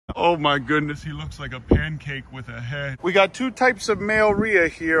Oh my goodness, he looks like a pancake with a head. We got two types of male rhea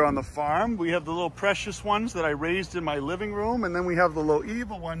here on the farm. We have the little precious ones that I raised in my living room, and then we have the little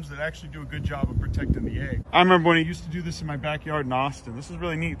evil ones that actually do a good job of protecting the egg. I remember when he used to do this in my backyard in Austin. This is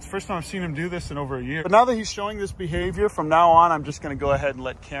really neat. It's the first time I've seen him do this in over a year. But now that he's showing this behavior, from now on, I'm just gonna go ahead and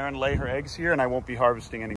let Karen lay her eggs here, and I won't be harvesting any